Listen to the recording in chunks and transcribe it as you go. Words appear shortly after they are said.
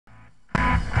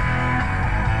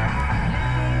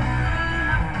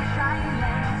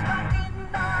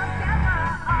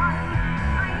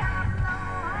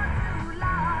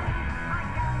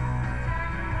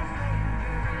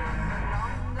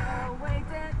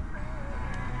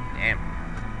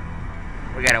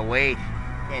We gotta wait.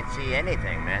 Can't see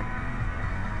anything, man.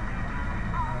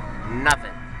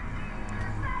 Nothing.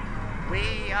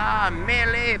 We are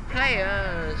merely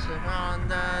players on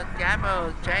the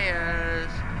gavel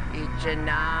chairs. Each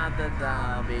another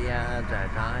zombies are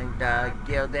kind of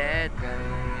gilded.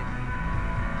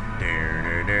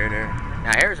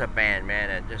 Now here's a band, man,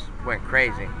 that just went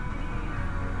crazy.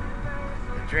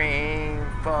 A dream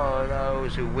for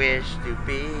those who wish to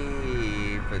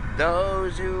be, for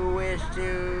those who wish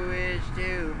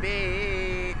to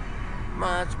be,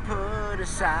 must put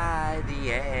aside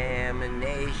the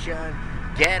ammunition,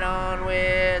 get on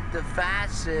with the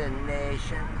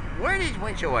fascination. Where are these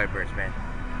windshield wipers, man?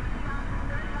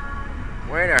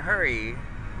 We're in a hurry.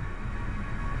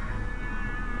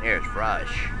 Here's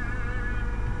Rush.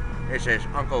 This is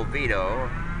Uncle Vito.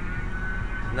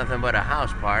 Nothing but a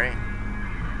house party.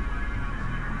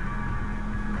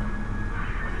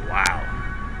 Wow.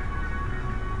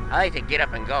 I like to get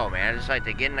up and go, man. I just like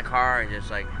to get in the car and just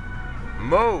like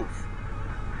move.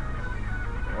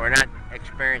 We're not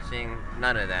experiencing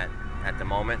none of that at the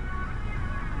moment.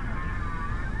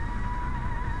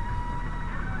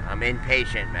 I'm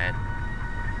impatient, man.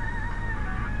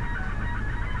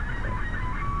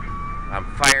 I'm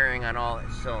firing on all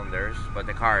cylinders, but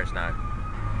the car is not.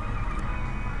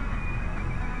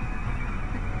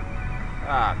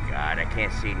 Oh God, I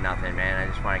can't see nothing, man.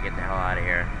 I just want to get the hell out of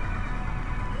here.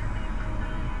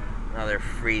 Another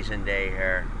freezing day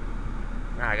here.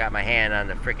 Now I got my hand on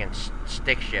the freaking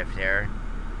stick shift here.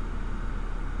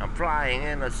 I'm flying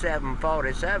in a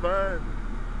 747.